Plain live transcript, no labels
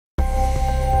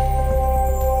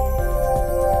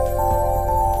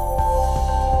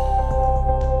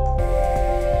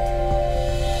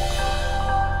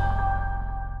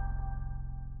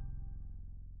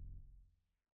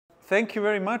thank you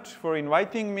very much for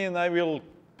inviting me, and I will,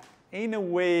 in a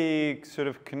way, sort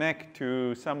of connect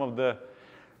to some of the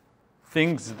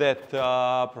things that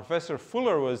Professor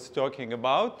Fuller was talking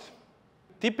about.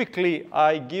 Typically,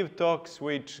 I give talks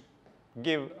which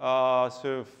give sort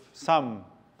of some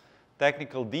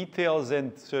technical details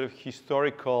and sort of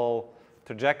historical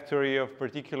trajectory of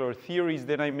particular theories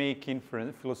that I make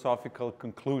inference philosophical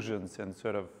conclusions and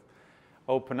sort of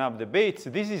open up debates.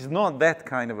 This is not that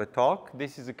kind of a talk.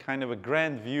 This is a kind of a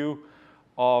grand view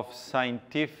of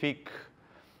scientific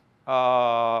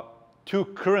two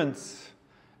currents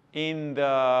in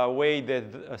the way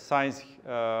that science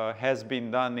has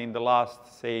been done in the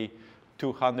last, say,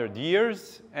 200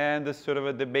 years, and a sort of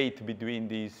a debate between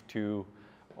these two,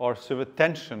 or sort of a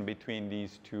tension between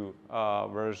these two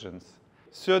versions.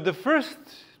 So the first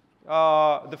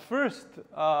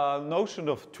notion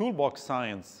of toolbox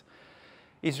science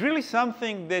is really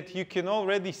something that you can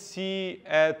already see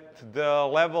at the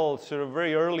level sort of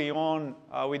very early on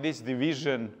with this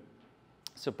division,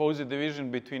 supposed division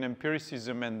between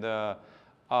empiricism and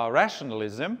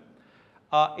rationalism.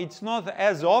 It's not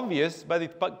as obvious, but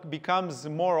it becomes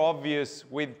more obvious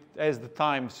as the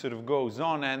time sort of goes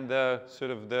on, and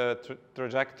sort of the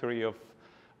trajectory of,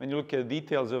 when you look at the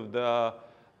details of the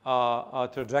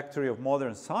trajectory of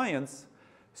modern science.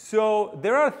 So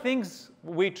there are things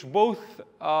which both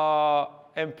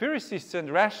empiricists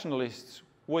and rationalists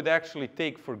would actually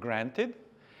take for granted,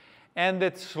 and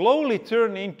that slowly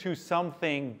turn into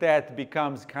something that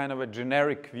becomes kind of a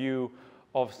generic view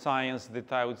of science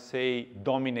that I would say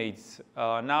dominates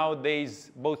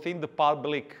nowadays, both in the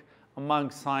public,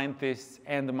 among scientists,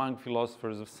 and among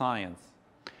philosophers of science.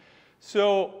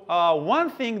 So one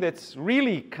thing that's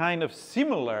really kind of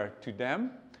similar to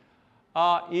them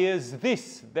is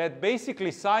this, that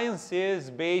basically science is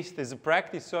based as a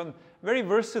practice on very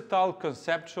versatile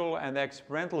conceptual and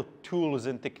experimental tools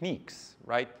and techniques,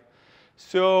 right?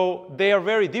 So they are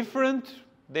very different,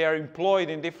 they are employed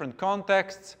in different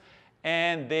contexts,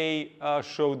 and they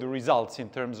show the results in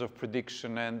terms of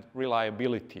prediction and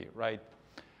reliability, right?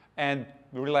 And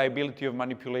reliability of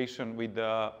manipulation with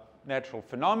natural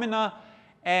phenomena.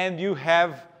 And you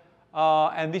have,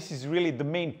 and this is really the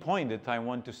main point that I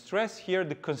want to stress here,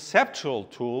 the conceptual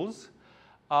tools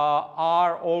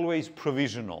are always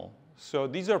provisional. So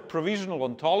these are provisional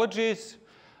ontologies.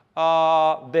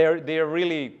 They're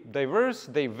really diverse,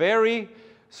 they vary.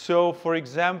 So for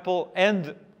example,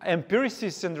 and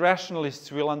empiricists and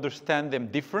rationalists will understand them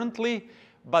differently,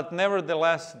 but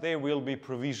nevertheless, they will be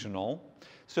provisional.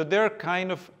 So they're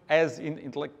kind of, as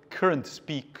in like current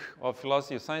speak of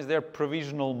philosophy of science, they're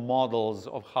provisional models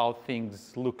of how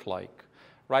things look like,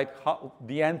 right? How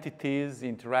the entities,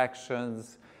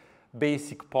 interactions,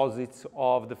 basic posits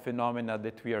of the phenomena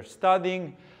that we are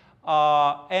studying.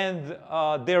 And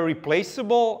they're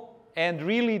replaceable, and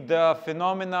really the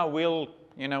phenomena will,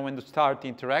 you know, when you start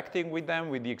interacting with them,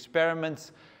 with the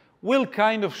experiments, will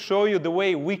kind of show you the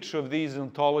way which of these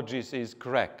ontologies is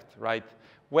correct, right?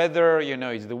 Whether, you know,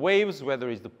 it's the waves, whether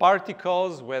it's the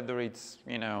particles, whether it's,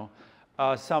 you know,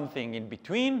 something in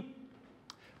between.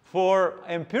 For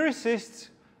empiricists,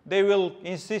 they will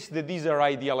insist that these are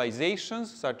idealizations,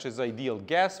 such as ideal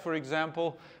gas, for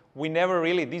example. We never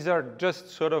really, these are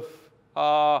just sort of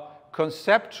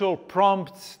conceptual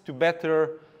prompts to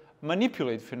better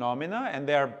manipulate phenomena, and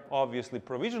they're obviously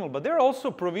provisional, but they're also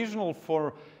provisional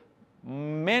for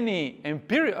many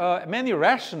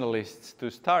rationalists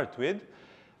to start with,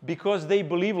 because they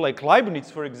believe, like Leibniz,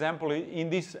 for example,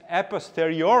 in this a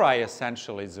posteriori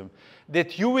essentialism,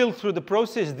 that you will, through the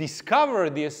process, discover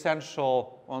the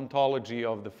essential ontology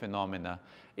of the phenomena.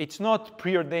 It's not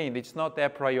preordained, it's not a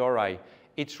priori,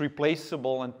 it's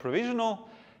replaceable and provisional.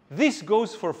 This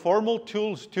goes for formal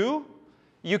tools too.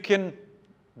 You can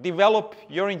develop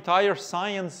your entire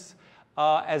science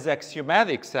as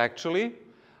axiomatics, actually.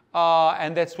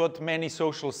 And that's what many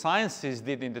social sciences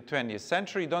did in the 20th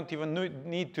century. You don't even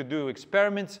need to do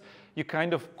experiments. You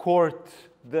kind of court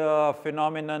the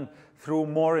phenomenon through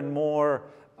more and more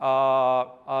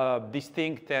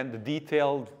distinct and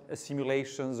detailed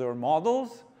simulations or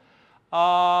models.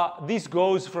 This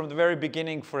goes from the very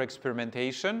beginning for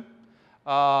experimentation.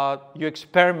 You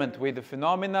experiment with the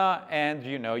phenomena, and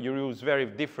you use very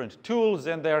different tools,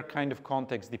 and they're kind of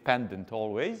context dependent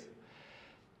always.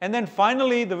 And then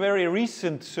finally, the very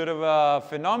recent sort of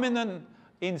phenomenon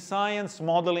in science,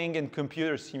 modeling and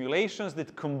computer simulations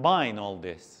that combine all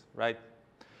this, right?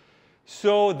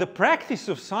 So the practice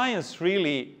of science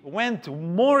really went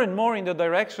more and more in the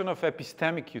direction of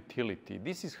epistemic utility.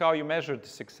 This is how you measure the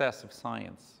success of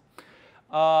science.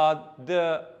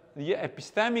 The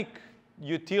epistemic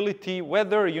utility,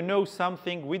 whether you know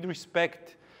something with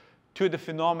respect to the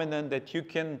phenomenon that you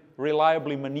can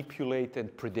reliably manipulate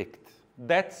and predict.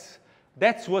 That's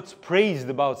what's praised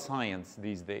about science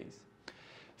these days.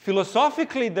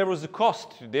 Philosophically, there was a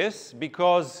cost to this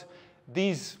because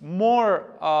these more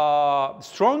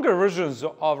stronger versions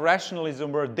of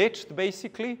rationalism were ditched,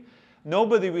 basically.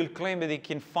 Nobody will claim that they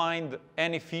can find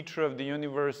any feature of the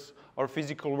universe or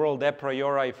physical world a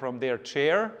priori from their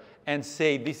chair and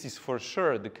say this is for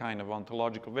sure the kind of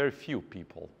ontological. Very few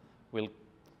people will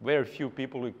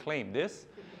claim this.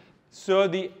 So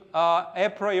the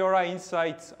a priori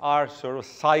insights are sort of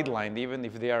sidelined, even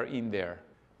if they are in there.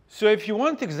 So if you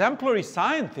want exemplary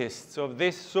scientists of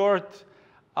this sort,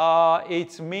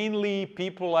 it's mainly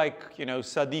people like,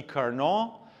 Sadi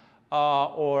Carnot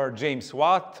or James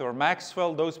Watt or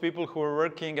Maxwell. Those people who are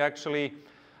working actually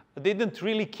didn't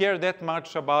really care that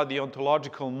much about the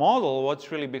ontological model,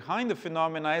 what's really behind the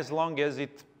phenomena, as long as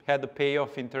it had a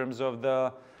payoff in terms of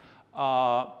the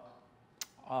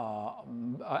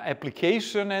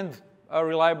application and a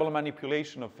reliable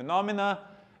manipulation of phenomena.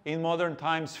 In modern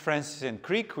times, Francis and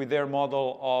Crick with their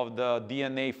model of the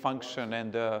DNA function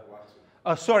and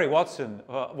Francis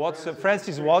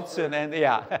Watson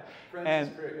and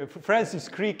Francis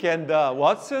Crick and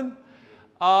Watson.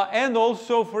 And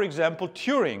also, for example,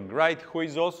 Turing, right, who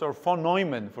is also von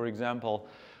Neumann, for example,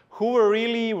 who were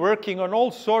really working on all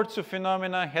sorts of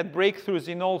phenomena, had breakthroughs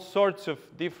in all sorts of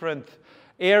different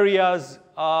areas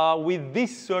with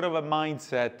this sort of a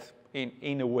mindset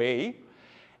in a way.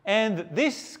 And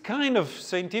this kind of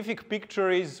scientific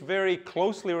picture is very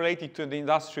closely related to the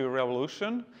Industrial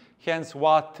Revolution, hence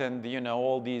Watt and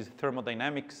all these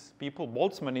thermodynamics people.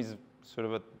 Boltzmann is sort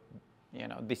of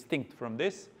distinct from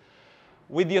this.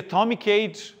 With the atomic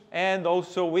age and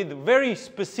also with a very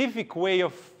specific way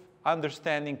of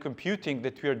understanding computing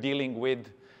that we are dealing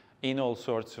with in all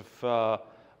sorts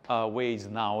of ways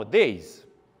nowadays.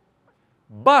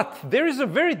 But there is a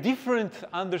very different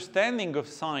understanding of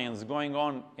science going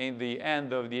on in the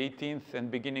end of the 18th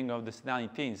and beginning of the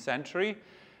 19th century.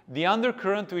 The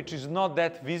undercurrent, which is not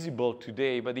that visible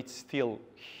today, but it's still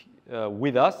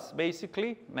with us,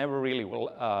 basically, never really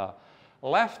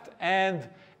left. And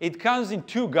it comes in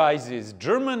two guises,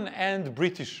 German and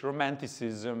British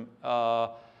Romanticism,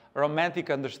 romantic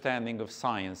understanding of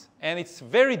science. And it's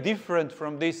very different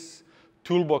from this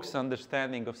toolbox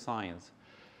understanding of science.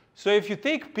 So if you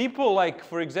take people like,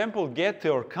 for example, Goethe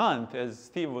or Kant, as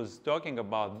Steve was talking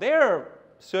about, their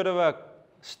sort of a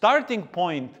starting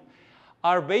point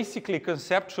are basically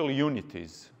conceptual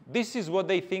unities. This is what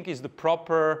they think is the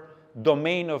proper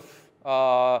domain of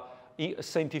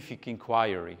scientific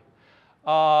inquiry.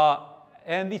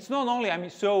 And it's not only,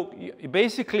 so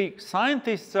basically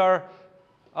scientists are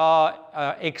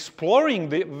exploring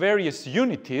the various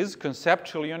unities,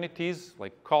 conceptual unities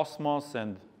like cosmos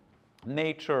and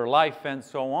nature, life, and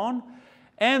so on,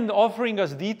 and offering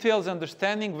us details,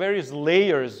 understanding various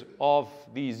layers of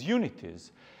these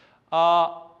unities.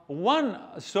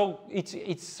 So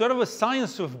it's sort of a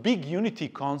science of big unity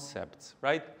concepts,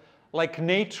 right? Like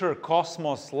nature,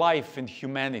 cosmos, life, and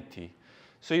humanity.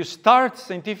 So you start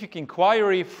scientific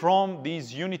inquiry from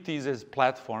these unities as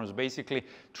platforms, basically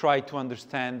try to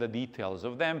understand the details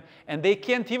of them. And they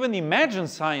can't even imagine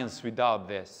science without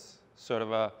this sort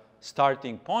of a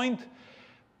starting point.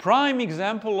 Prime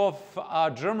example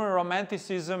of German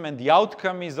Romanticism and the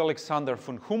outcome is Alexander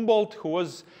von Humboldt, who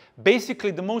was basically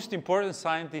the most important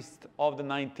scientist of the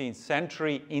 19th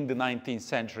century in the 19th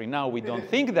century. Now we don't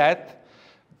think that.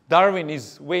 Darwin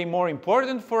is way more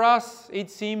important for us,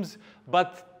 it seems.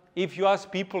 But if you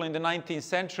ask people in the 19th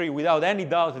century, without any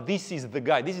doubt, this is the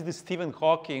guy. This is the Stephen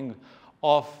Hawking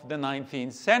of the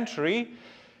 19th century.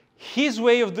 His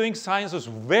way of doing science was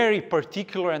very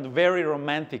particular and very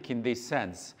romantic in this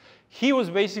sense. He was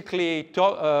basically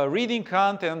reading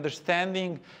Kant and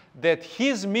understanding that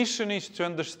his mission is to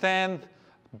understand,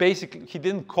 basically, he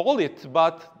didn't call it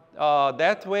but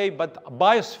that way, but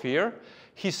biosphere.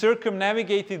 He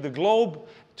circumnavigated the globe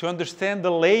to understand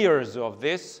the layers of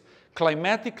this,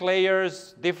 climatic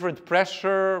layers, different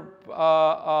pressure,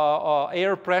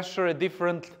 air pressure at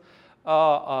different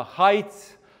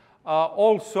heights,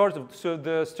 all sorts of, so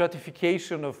the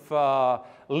stratification of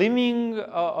living,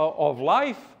 of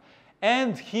life.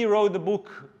 And he wrote the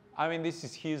book, this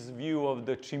is his view of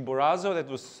the Chimborazo that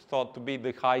was thought to be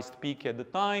the highest peak at the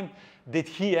time, that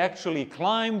he actually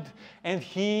climbed, and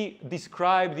he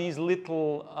described these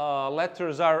little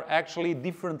letters are actually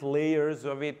different layers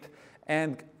of it,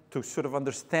 and to sort of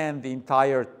understand the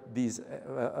entire, these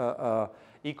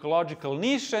ecological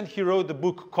niche. And he wrote the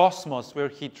book Cosmos, where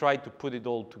he tried to put it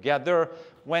all together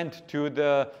went to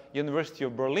the University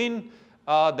of Berlin.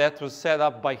 That was set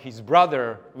up by his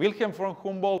brother, Wilhelm von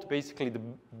Humboldt, basically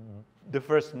the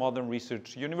first modern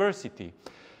research university.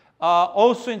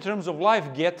 Also, in terms of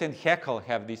life, Goethe and Haeckel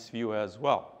have this view as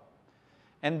well.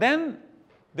 And then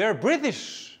there are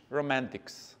British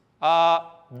romantics,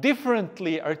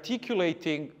 differently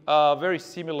articulating a very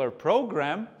similar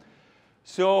program.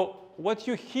 So what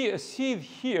you see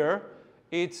here,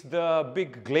 it's the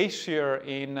big glacier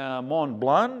in Mont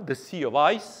Blanc, the Sea of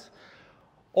Ice.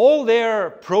 All their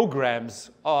programs,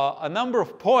 a number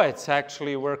of poets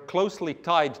actually were closely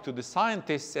tied to the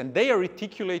scientists, and they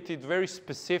articulated very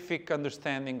specific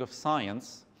understanding of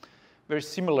science, very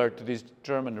similar to this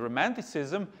German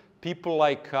Romanticism. People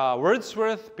like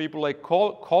Wordsworth, people like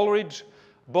Coleridge,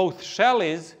 both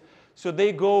Shelleys, so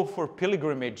they go for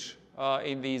pilgrimage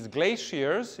in these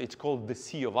glaciers. It's called the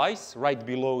Sea of Ice, right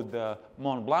below the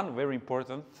Mont Blanc, very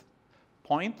important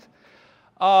point.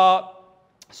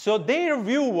 So their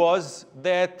view was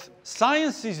that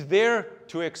science is there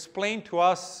to explain to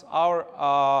us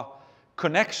our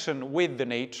connection with the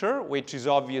nature, which is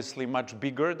obviously much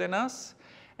bigger than us,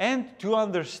 and to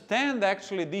understand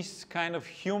actually this kind of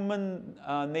human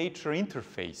nature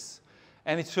interface.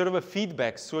 And it's sort of a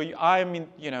feedback. So I'm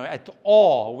at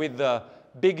awe with the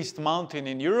biggest mountain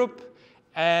in Europe,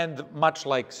 and much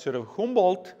like sort of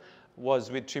Humboldt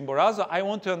was with Chimborazo, I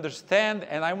want to understand,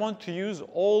 and I want to use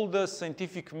all the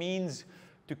scientific means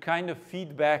to kind of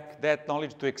feedback that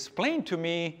knowledge, to explain to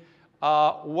me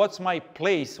what's my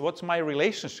place, what's my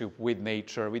relationship with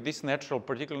nature, with this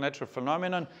particular natural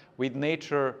phenomenon, with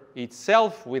nature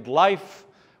itself, with life,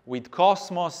 with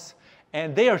cosmos.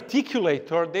 And they articulate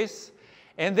toward this.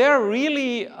 And they're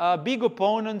really big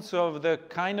opponents of the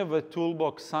kind of a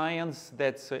toolbox science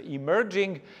that's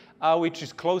emerging, which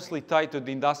is closely tied to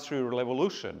the Industrial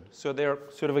Revolution. So they're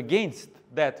sort of against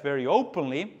that very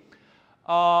openly.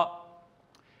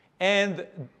 And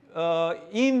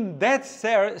in that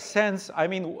sense, I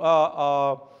mean,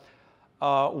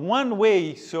 one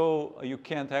way, so you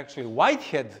can't actually,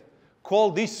 Whitehead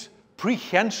called this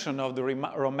prehension of the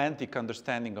romantic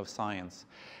understanding of science.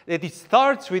 That it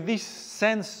starts with this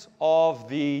sense of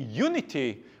the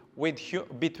unity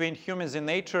between humans and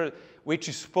nature, which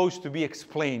is supposed to be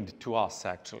explained to us,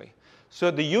 actually. So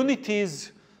the unity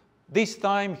is, this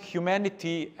time,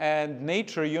 humanity and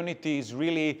nature unity is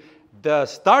really the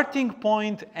starting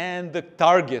point and the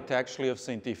target, actually, of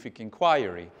scientific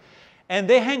inquiry. And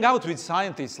they hang out with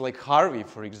scientists like Harvey,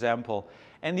 for example.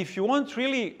 And if you want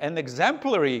really an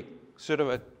exemplary sort of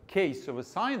a case of a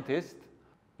scientist,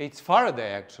 it's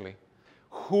Faraday, actually,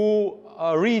 who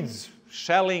reads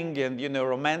Schelling and,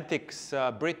 romantics,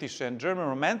 British and German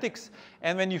romantics.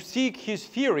 And when you see his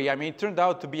theory, I mean, it turned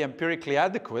out to be empirically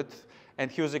adequate, and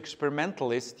he was an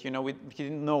experimentalist, he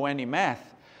didn't know any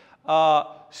math.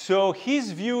 So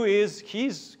his view is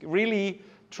he's really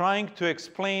trying to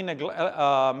explain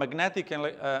magnetic and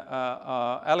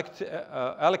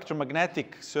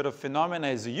electromagnetic sort of phenomena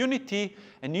as a unity,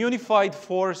 an unified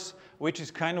force, which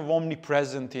is kind of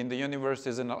omnipresent in the universe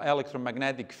as an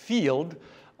electromagnetic field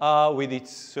with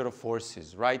its sort of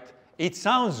forces, right? It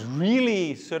sounds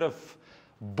really sort of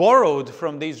borrowed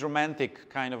from these romantic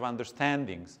kind of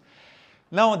understandings.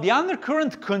 Now, the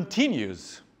undercurrent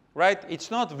continues, right?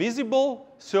 It's not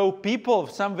visible, so people,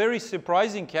 some very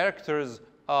surprising characters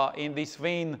in this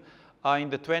vein in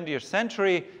the 20th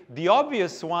century. The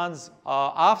obvious ones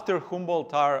after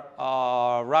Humboldt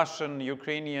are Russian,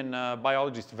 Ukrainian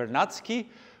biologist Vernadsky,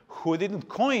 who didn't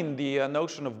coin the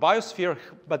notion of biosphere,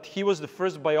 but he was the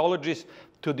first biologist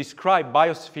to describe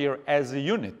biosphere as a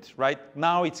unit, right?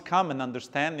 Now it's common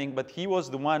understanding, but he was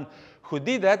the one who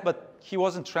did that, but he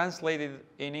wasn't translated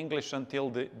in English until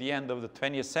the end of the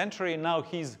 20th century. And now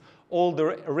he's all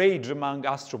the rage among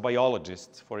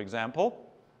astrobiologists, for example.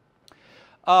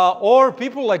 Or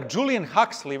people like Julian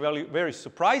Huxley, very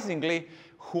surprisingly,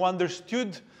 who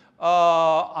understood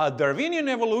a Darwinian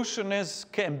evolution is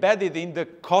embedded in the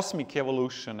cosmic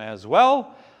evolution as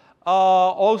well.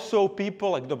 Also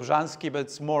people like Dobzhansky, but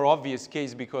it's a more obvious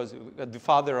case because the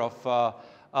father of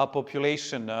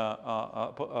population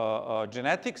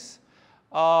genetics.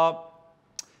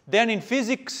 Then in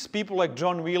physics, people like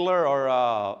John Wheeler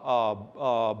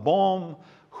or Bohm,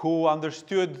 who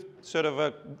understood sort of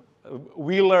a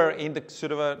Wheeler in the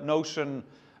sort of a notion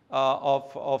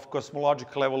of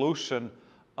cosmological evolution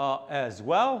as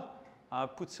well. I'll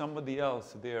put somebody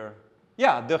else there.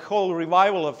 Yeah, the whole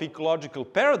revival of ecological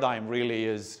paradigm really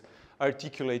is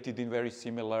articulated in very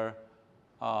similar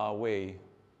way.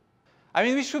 I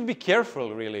mean, we should be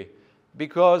careful, really,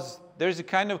 because there's a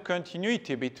kind of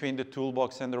continuity between the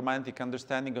toolbox and the romantic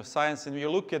understanding of science. And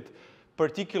you look at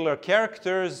particular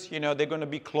characters, they're going to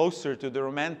be closer to the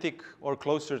Romantic or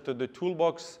closer to the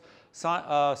toolbox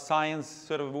science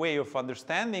sort of way of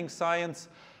understanding science.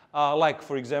 Like,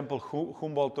 for example,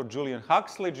 Humboldt or Julian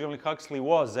Huxley. Julian Huxley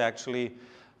was actually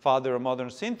father of modern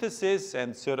synthesis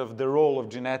and sort of the role of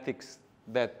genetics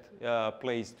that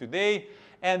plays today.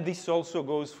 And this also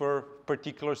goes for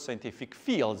particular scientific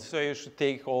fields. So you should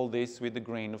take all this with a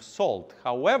grain of salt.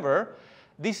 However,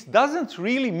 this doesn't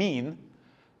really mean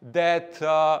that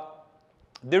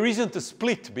there isn't a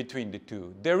split between the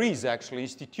two. There is actually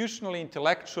institutionally,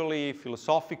 intellectually,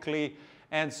 philosophically,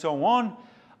 and so on.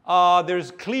 There's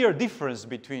clear difference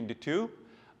between the two.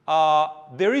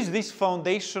 There is this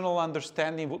foundational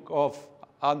understanding of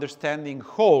understanding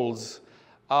wholes,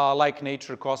 like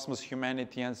nature, cosmos,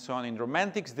 humanity, and so on in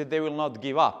Romantics, that they will not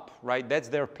give up, right? That's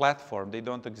their platform. They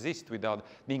don't exist without.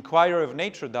 The inquiry of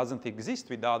nature doesn't exist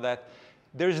without that.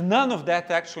 There's none of that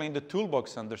actually in the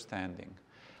toolbox understanding.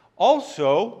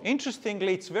 Also,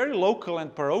 interestingly, it's very local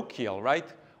and parochial, right?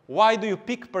 Why do you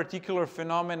pick particular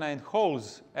phenomena and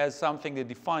wholes as something that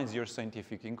defines your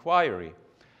scientific inquiry?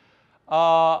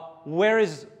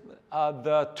 Whereas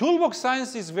the toolbox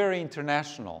science is very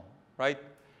international, right?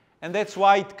 And that's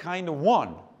why it kind of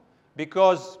won,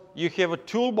 because you have a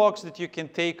toolbox that you can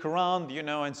take around,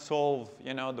 and solve,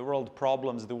 the world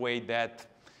problems the way that,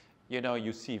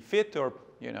 you see fit, or,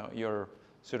 your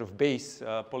sort of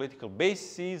political base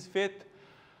sees fit.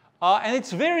 And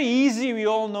it's very easy, we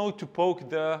all know, to poke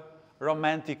the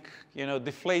romantic,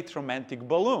 deflate romantic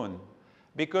balloon.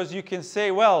 Because you can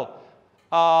say, well,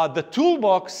 the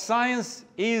toolbox science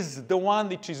is the one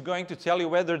which is going to tell you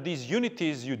whether these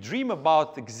unities you dream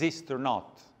about exist or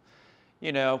not.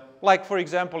 Like, for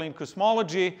example, in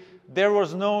cosmology, there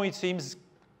was no, it seems,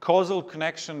 causal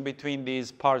connection between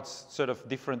these parts, sort of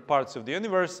different parts of the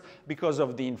universe because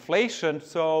of the inflation.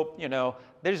 So,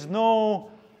 there's no,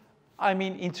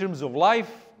 in terms of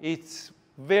life, it's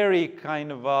very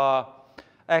kind of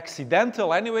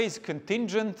accidental anyways,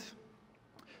 contingent.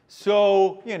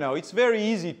 So, it's very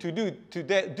easy to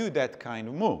do that kind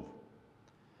of move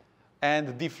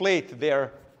and deflate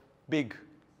their big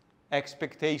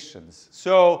expectations.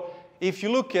 So, if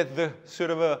you look at the sort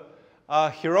of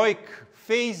a heroic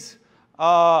phase,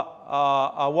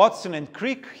 Watson and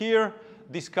Crick here,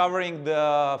 discovering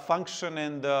the function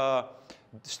and the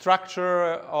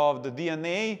structure of the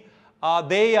DNA,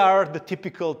 they are the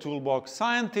typical toolbox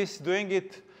scientists doing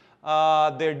it.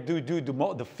 They do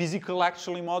the physical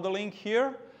actually modeling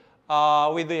here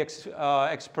with the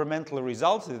experimental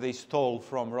results that they stole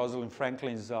from Rosalind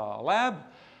Franklin's lab.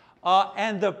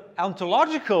 And the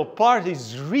ontological part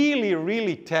is really,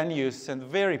 really tenuous and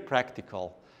very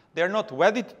practical. They're not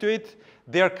wedded to it.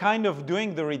 They're kind of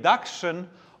doing the reduction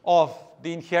of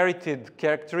the inherited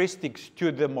characteristics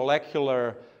to the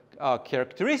molecular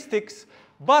characteristics.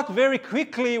 But very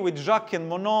quickly, with Jacques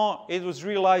and Monod, it was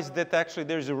realized that actually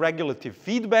there's a regulative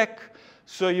feedback.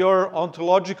 So your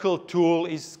ontological tool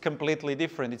is completely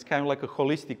different. It's kind of like a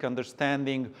holistic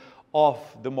understanding of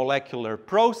the molecular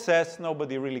process.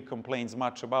 Nobody really complains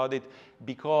much about it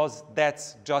because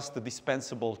that's just a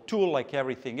dispensable tool like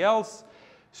everything else.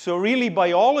 So really,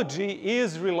 biology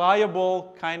is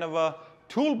reliable kind of a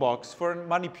toolbox for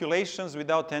manipulations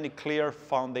without any clear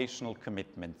foundational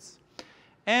commitments.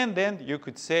 And then you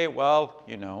could say, well,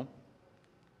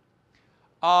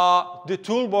 the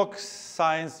toolbox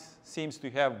science seems to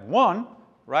have won,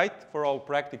 right, for all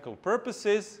practical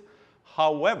purposes.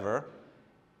 However,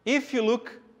 if you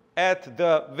look at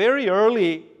the very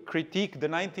early critique, the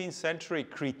 19th century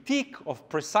critique of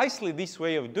precisely this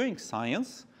way of doing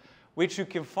science, which you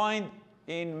can find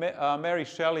in Mary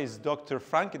Shelley's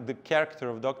the character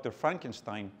of Dr.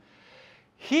 Frankenstein,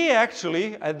 he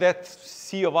actually, at that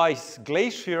sea of ice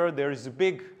glacier, there is a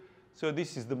big, so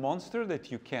this is the monster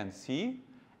that you can see,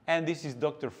 and this is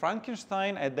Dr.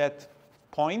 Frankenstein at that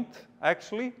point,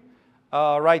 actually,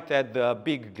 right at the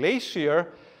big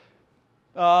glacier.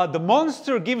 The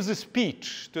monster gives a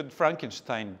speech to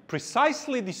Frankenstein,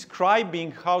 precisely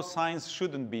describing how science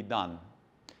shouldn't be done,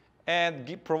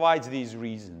 and provides these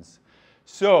reasons.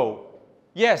 So,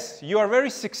 yes, you are very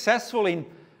successful in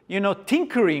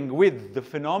tinkering with the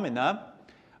phenomena,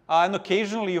 and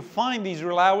occasionally you find these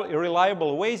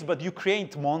reliable ways, but you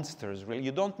create monsters, really.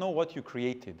 You don't know what you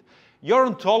created. Your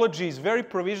ontology is very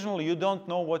provisional. You don't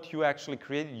know what you actually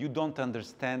created. You don't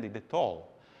understand it at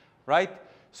all, right?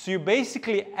 So you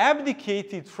basically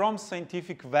abdicated from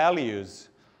scientific values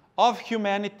of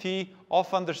humanity,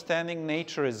 of understanding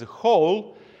nature as a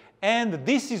whole, and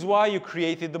this is why you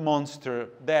created the monster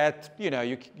that,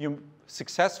 you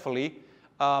successfully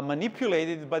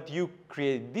manipulated, but you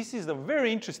created. This is a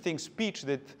very interesting speech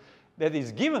that that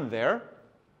is given there.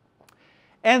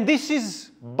 And this is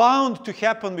bound to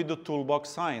happen with the toolbox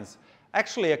science.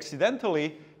 Actually,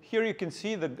 accidentally, here you can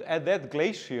see that at that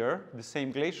glacier, the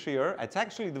same glacier, it's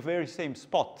actually the very same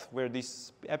spot where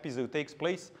this episode takes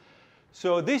place.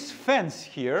 So this fence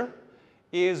here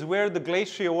is where the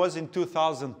glacier was in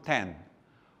 2010.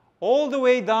 All the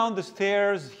way down the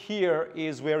stairs here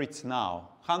is where it's now,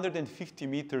 150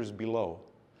 meters below.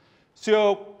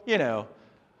 So, you know,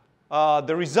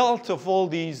 the result of all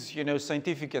these, you know,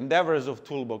 scientific endeavors of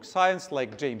toolbox science,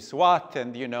 like James Watt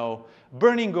and, you know,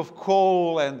 burning of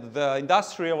coal and the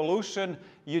industrial revolution,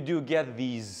 you do get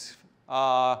these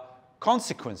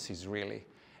consequences, really.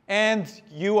 And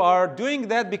you are doing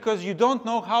that because you don't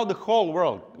know how the whole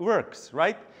world works,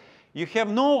 right? You have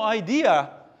no idea,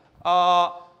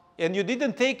 and you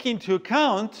didn't take into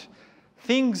account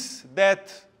things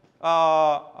that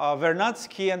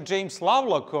Vernadsky and James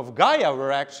Lovelock of Gaia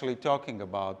were actually talking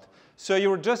about. So you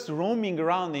were just roaming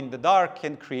around in the dark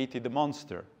and created a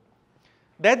monster.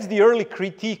 That's the early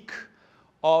critique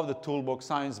of the toolbox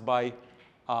science by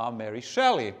Mary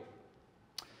Shelley.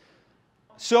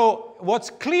 So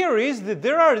what's clear is that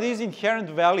there are these inherent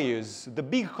values, the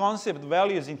big concept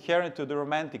values inherent to the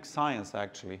Romantic science,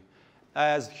 actually,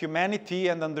 as humanity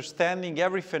and understanding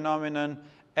every phenomenon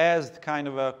as kind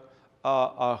of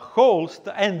a whole,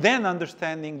 and then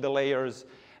understanding the layers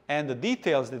and the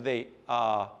details that they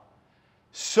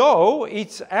so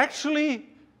it's actually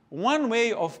one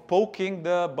way of poking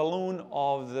the balloon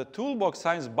of the toolbox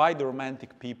science by the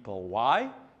Romantic people. Why?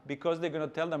 Because they're going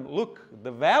to tell them, look,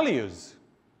 the values,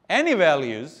 any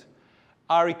values,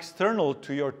 are external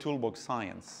to your toolbox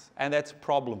science, and that's a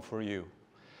problem for you.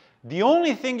 The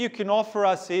only thing you can offer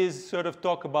us is sort of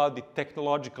talk about the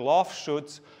technological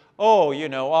offshoots. Oh, you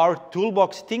know, our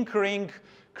toolbox tinkering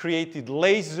created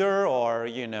laser or,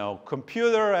 you know,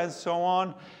 computer and so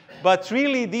on. But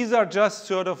really, these are just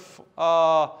sort of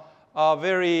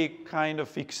very kind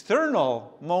of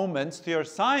external moments to your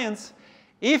science.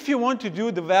 If you want to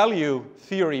do the value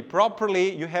theory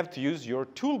properly, you have to use your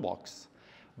toolbox.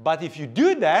 But if you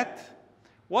do that,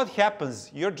 what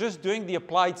happens? You're just doing the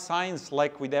applied science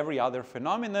like with every other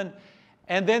phenomenon,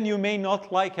 and then you may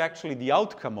not like actually the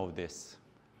outcome of this,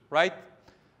 right?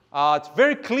 It's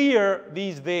very clear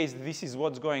these days this is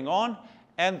what's going on,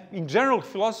 and in general,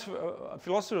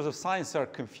 philosophers of science are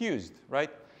confused,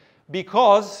 right?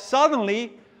 Because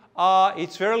suddenly,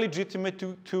 it's very legitimate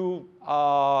to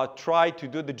try to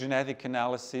do the genetic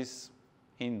analysis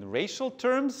in racial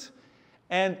terms,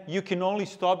 and you can only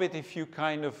stop it if you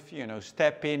kind of, you know,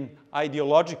 step in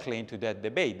ideologically into that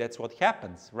debate. That's what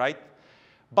happens, right?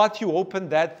 But you open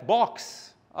that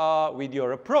box with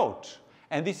your approach.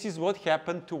 And this is what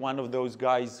happened to one of those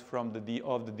guys from the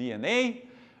DNA,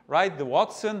 right? The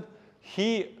Watson.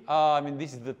 He, I mean,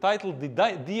 this is the title, the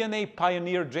DNA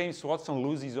pioneer James Watson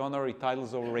loses honorary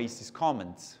titles over racist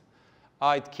comments.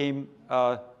 It came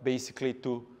basically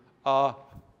to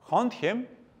haunt him.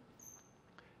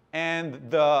 And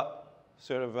the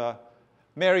sort of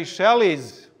Mary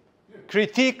Shelley's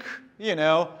critique, you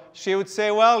know, she would say,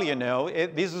 well, you know,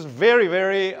 this is very,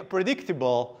 very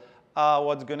predictable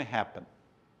what's going to happen.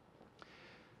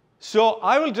 So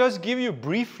I will just give you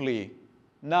briefly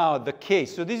now the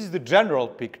case. So this is the general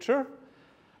picture.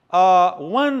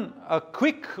 A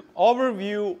quick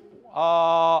overview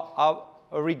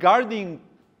regarding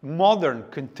modern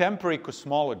contemporary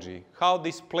cosmology, how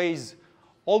this plays,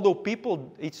 although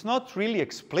people, it's not really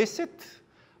explicit,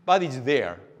 but it's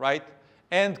there, right?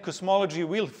 And cosmology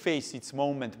will face its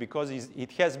moment because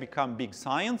it has become big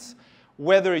science,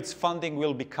 whether its funding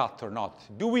will be cut or not.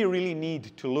 Do we really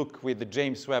need to look with the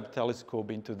James Webb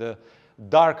telescope into the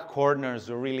dark corners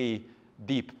or really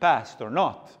deep past or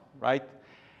not, right?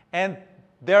 And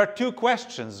there are two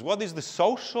questions. What is the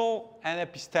social and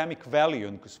epistemic value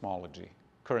in cosmology,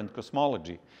 current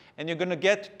cosmology? And you're going to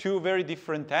get two very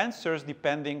different answers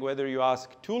depending whether you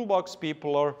ask toolbox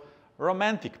people or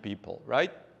Romantic people,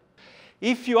 right?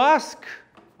 If you ask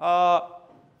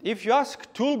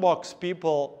toolbox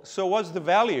people, so what's the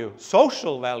value,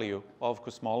 social value of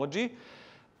cosmology?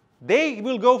 They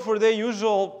will go for their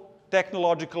usual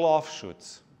technological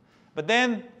offshoots. But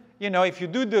then, you know, if you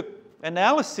do the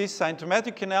analysis,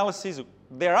 scientific analysis,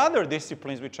 there are other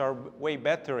disciplines which are way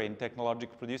better in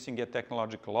producing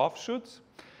technological offshoots.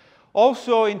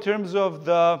 Also, in terms of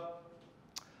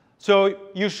so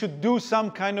you should do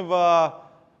some kind of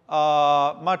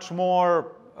a much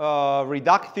more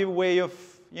reductive way of,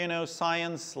 you know,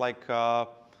 science, like,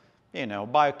 you know,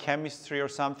 biochemistry or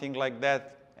something like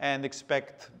that, and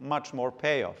expect much more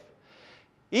payoff.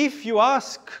 If you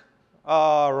ask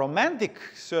romantic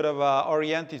sort of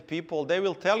oriented people, they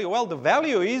will tell you, well, the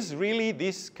value is really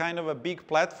this kind of a big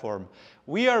platform.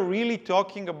 We are really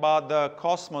talking about the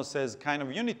cosmos as kind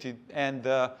of unity, and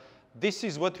this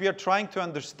is what we are trying to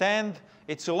understand.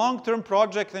 It's a long-term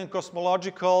project, and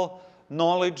cosmological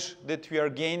knowledge that we are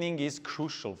gaining is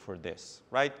crucial for this,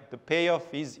 right? The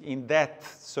payoff is in that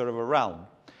sort of a realm.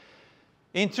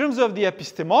 In terms of the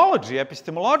epistemology,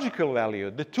 epistemological value,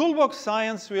 the toolbox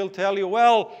science will tell you,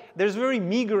 well, there's very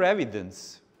meager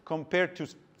evidence compared to,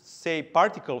 say,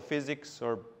 particle physics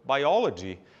or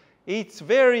biology. It's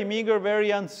very meager,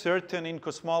 very uncertain in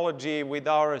cosmology with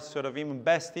our sort of even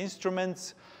best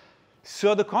instruments.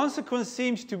 So the consequence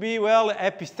seems to be, well,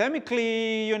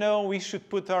 epistemically, you know, we should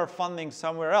put our funding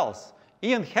somewhere else.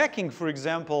 Ian Hacking, for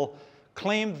example,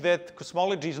 claimed that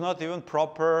cosmology is not even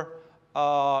proper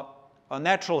a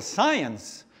natural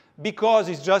science because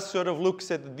it just sort of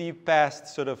looks at the deep past,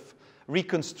 sort of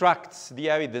reconstructs the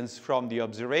evidence from the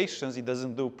observations. It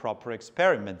doesn't do proper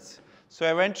experiments. So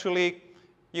eventually,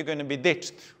 you're going to be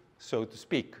ditched, so to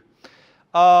speak.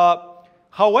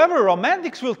 However,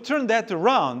 romantics will turn that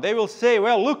around. They will say,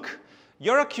 well, look,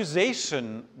 your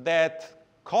accusation that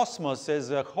cosmos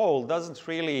as a whole doesn't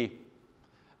really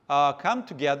come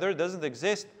together, doesn't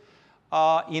exist,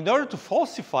 in order to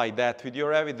falsify that with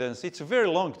your evidence, it's a very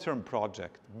long-term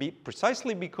project,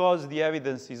 precisely because the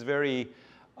evidence is very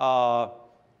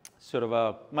sort of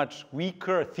a much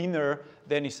weaker, thinner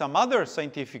than in some other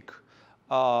scientific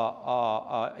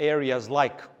areas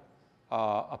like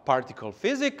particle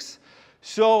physics.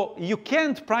 So you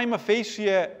can't prima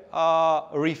facie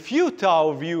refute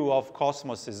our view of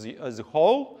cosmos as a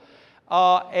whole.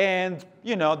 And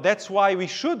you know, that's why we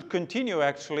should continue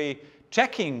actually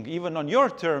checking, even on your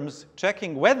terms,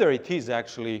 checking whether it is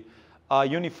actually a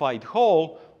unified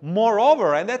whole.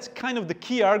 Moreover, and that's kind of the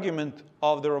key argument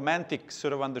of the romantic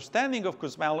sort of understanding of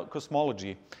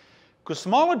cosmology.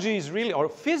 Cosmology is really, or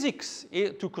physics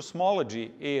to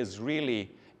cosmology is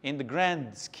really, in the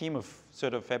grand scheme of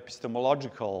sort of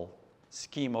epistemological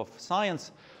scheme of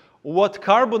science, what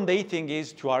carbon dating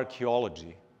is to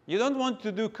archaeology. You don't want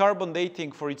to do carbon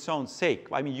dating for its own sake.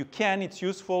 I mean, you can, it's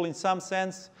useful in some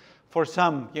sense for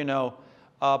some, you know,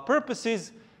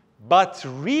 purposes, but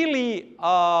really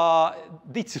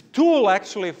it's a tool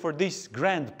actually for this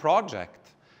grand project.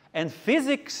 And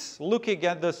physics, looking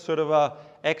at the sort of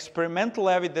experimental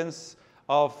evidence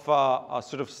of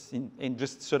sort of in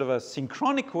just sort of a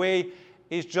synchronic way,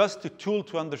 is just a tool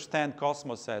to understand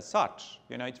cosmos as such.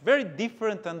 You know, it's very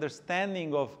different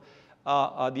understanding of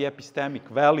the epistemic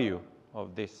value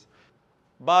of this.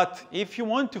 But if you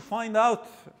want to find out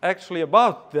actually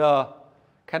about the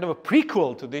kind of a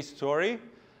prequel to this story,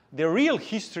 the real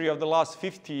history of the last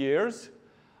 50 years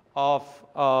of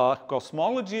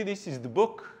cosmology, this is the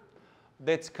book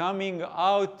that's coming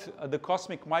out, The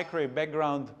Cosmic Microwave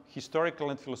Background, Historical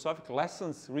and Philosophical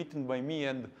Lessons, written by me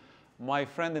and my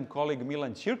friend and colleague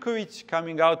Milan Ćirković,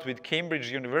 coming out with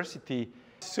Cambridge University.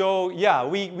 So yeah,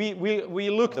 we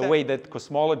looked at the way that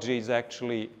cosmology is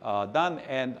actually done,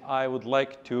 and I would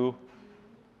like to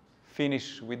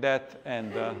finish with that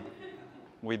and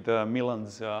with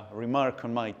Milan's remark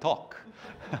on my talk.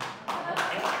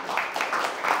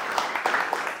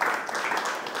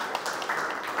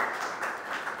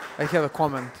 I have a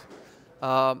comment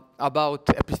about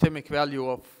epistemic value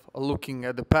of looking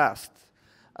at the past.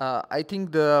 I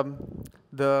think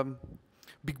the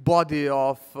big body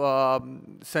of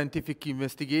scientific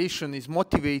investigation is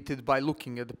motivated by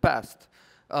looking at the past.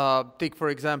 Take, for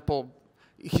example,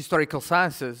 historical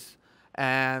sciences,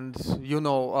 and you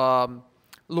know,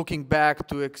 looking back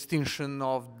to extinction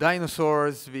of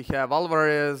dinosaurs, we have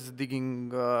Alvarez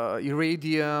digging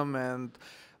iridium,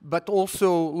 but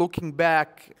also looking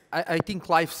back, I think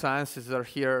life sciences are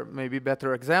here maybe a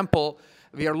better example.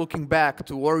 We are looking back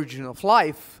to origin of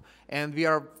life, and we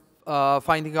are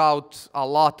finding out a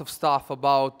lot of stuff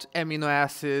about amino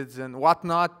acids and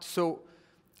whatnot. So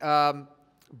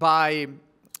by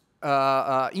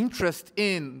interest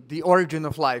in the origin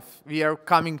of life, we are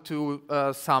coming to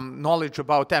some knowledge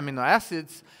about amino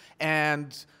acids.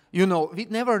 And, you know, we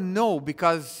never know,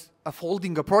 because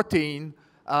folding a protein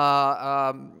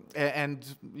and,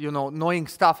 you know, knowing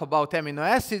stuff about amino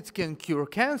acids can cure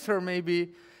cancer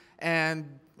maybe.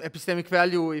 And epistemic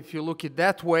value, if you look at it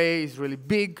that way, is really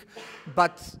big.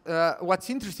 But what's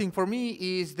interesting for me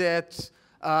is that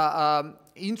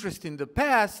interest in the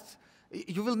past,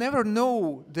 you will never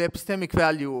know the epistemic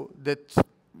value that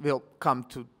will come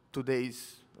to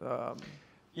today's.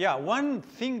 Yeah, one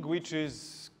thing which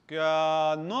is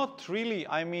not really,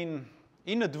 I mean,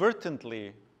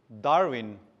 inadvertently,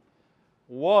 Darwin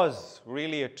was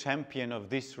really a champion of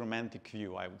this romantic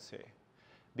view, I would say.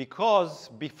 Because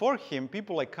before him,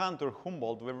 people like Kant or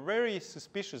Humboldt were very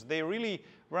suspicious. They really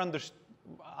were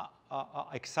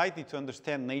excited to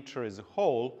understand nature as a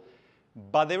whole,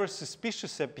 but they were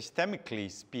suspicious,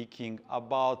 epistemically speaking,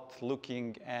 about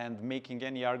looking and making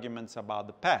any arguments about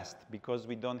the past, because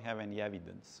we don't have any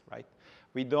evidence, right?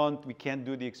 We can't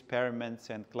do the experiments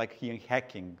and like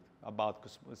hacking about,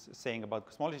 saying about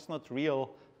cosmology. It's not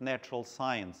real natural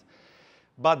science.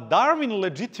 But Darwin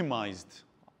legitimized,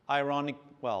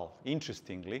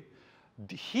 interestingly,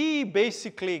 he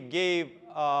basically gave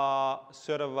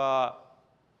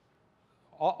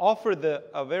offered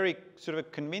a very sort of a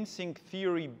convincing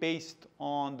theory based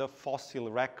on the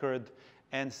fossil record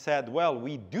and said, well,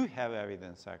 we do have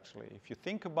evidence, actually, if you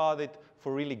think about it,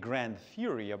 for really grand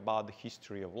theory about the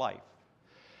history of life.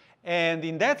 And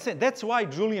in that sense, that's why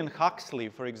Julian Huxley,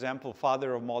 for example,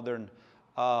 father of modern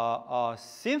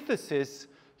synthesis,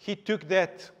 he took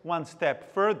that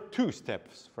two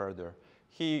steps further.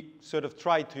 He sort of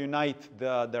tried to unite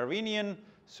the Darwinian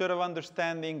sort of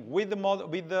understanding with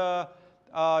the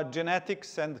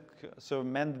genetics and so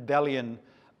Mendelian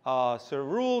sort of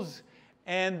rules,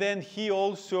 and then he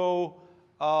also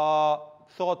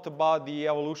thought about the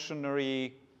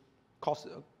evolutionary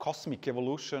cosmic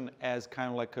evolution as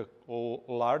kind of like a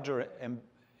larger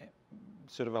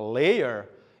sort of a layer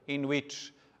in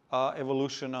which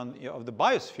evolution of the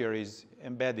biosphere is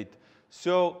embedded.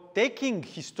 So taking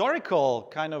historical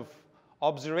kind of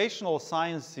observational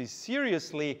sciences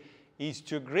seriously is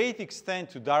to a great extent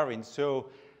to Darwin. So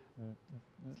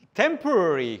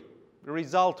temporary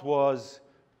result was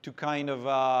to kind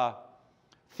of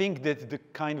think that the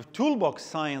kind of toolbox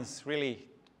science really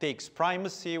takes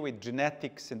primacy with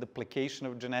genetics and the application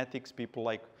of genetics, people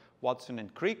like Watson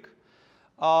and Crick.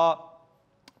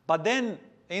 But then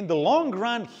in the long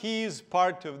run, he is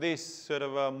part of this sort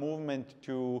of a movement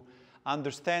to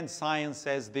understand science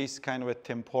as this kind of a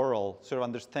temporal, sort of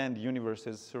understand the universe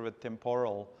as sort of a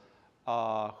temporal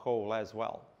whole as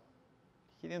well.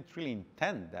 He didn't really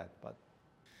intend that, but.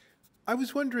 I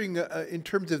was wondering, in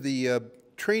terms of the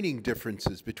training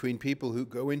differences between people who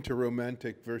go into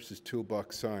romantic versus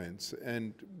toolbox science.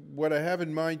 And what I have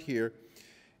in mind here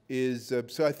is,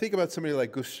 so I think about somebody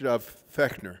like Gustav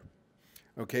Fechner.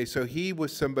 Okay, so he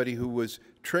was somebody who was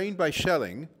trained by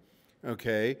Schelling,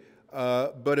 okay,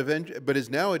 but is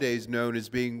nowadays known as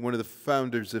being one of the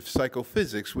founders of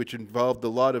psychophysics, which involved a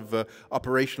lot of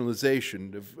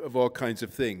operationalization of all kinds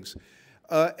of things.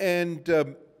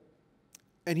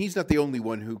 And he's not the only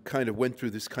one who kind of went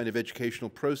through this kind of educational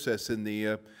process in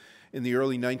the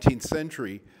early 19th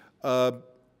century. And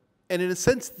in a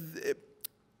sense,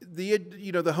 the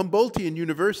Humboldtian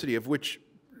University, of which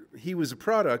he was a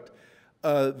product,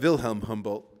 Wilhelm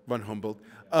von Humboldt,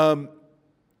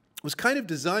 was kind of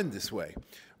designed this way,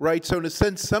 right? So in a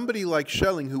sense, somebody like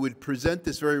Schelling, who would present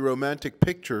this very romantic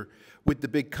picture with the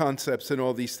big concepts and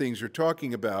all these things you're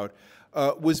talking about,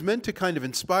 was meant to kind of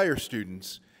inspire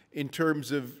students in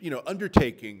terms of,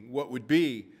 undertaking what would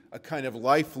be a kind of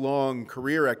lifelong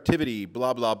career activity,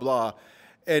 blah, blah, blah,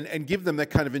 and give them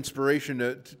that kind of inspiration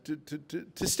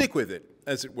to stick with it,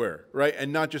 as it were, right?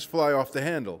 And not just fly off the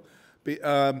handle.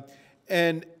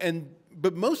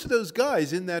 But most of those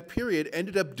guys in that period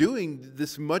ended up doing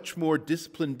this much more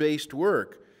discipline-based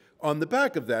work on the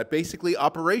back of that, basically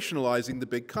operationalizing the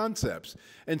big concepts.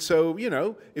 And so,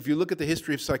 if you look at the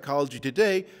history of psychology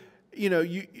today,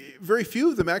 very few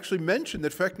of them actually mention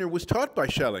that Fechner was taught by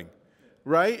Schelling,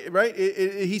 right?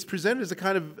 He's presented as a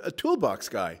kind of a toolbox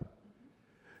guy,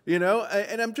 and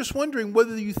I'm just wondering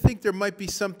whether you think there might be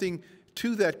something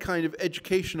to that kind of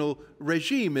educational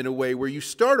regime in a way where you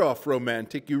start off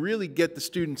romantic, you really get the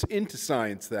students into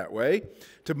science that way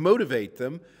to motivate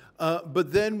them,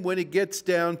 but then when it gets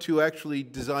down to actually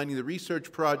designing the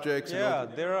research projects...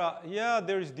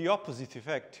 there's the opposite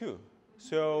effect too.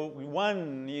 So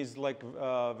one is like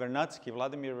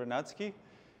Vladimir Vernadsky.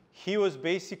 He was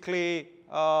basically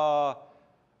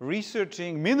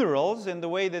researching minerals and the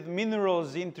way that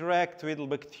minerals interact with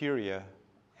bacteria.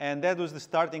 And that was the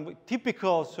starting,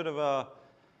 typical sort of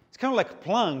it's kind of like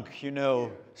Planck,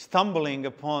 stumbling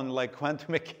upon like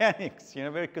quantum mechanics,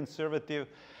 very conservative.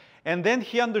 And then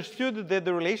he understood that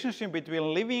the relationship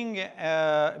between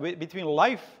between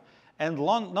life and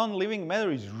non-living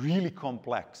matter is really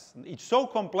complex. It's so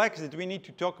complex that we need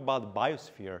to talk about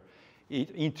biosphere,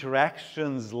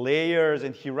 interactions, layers,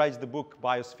 and he writes the book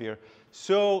Biosphere.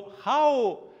 So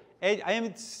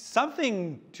it's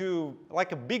something to,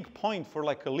 like a big point for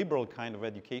like a liberal kind of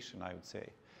education, I would say.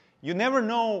 you never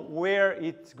know where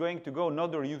it's going to go,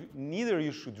 neither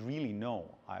you should really know,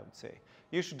 I would say.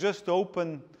 You should just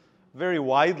open very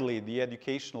widely the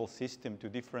educational system to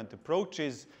different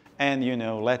approaches and, you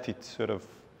know, let it sort of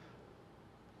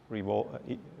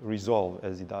resolve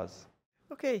as it does.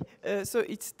 Okay, so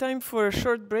it's time for a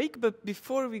short break, but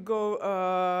before we go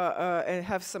and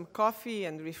have some coffee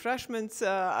and refreshments,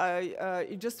 I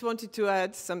just wanted to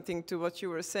add something to what you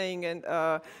were saying, and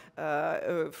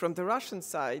from the Russian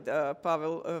side,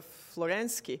 Pavel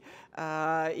Florensky,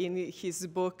 in his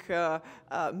book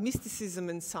Mysticism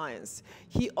and Science,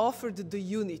 he offered the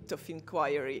unit of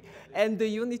inquiry, and the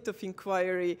unit of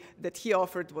inquiry that he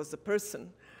offered was a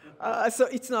person. So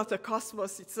it's not a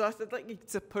cosmos, it's not like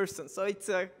it's a person. So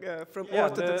it's from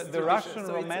Orthodox the Russian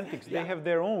so Romantics, they have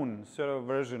their own sort of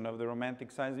version of the Romantic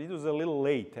science. It was a little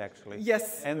late, actually.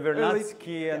 Yes. And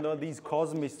Vernadsky and all these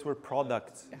cosmists were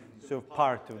products, so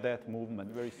part of that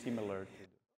movement, very similar.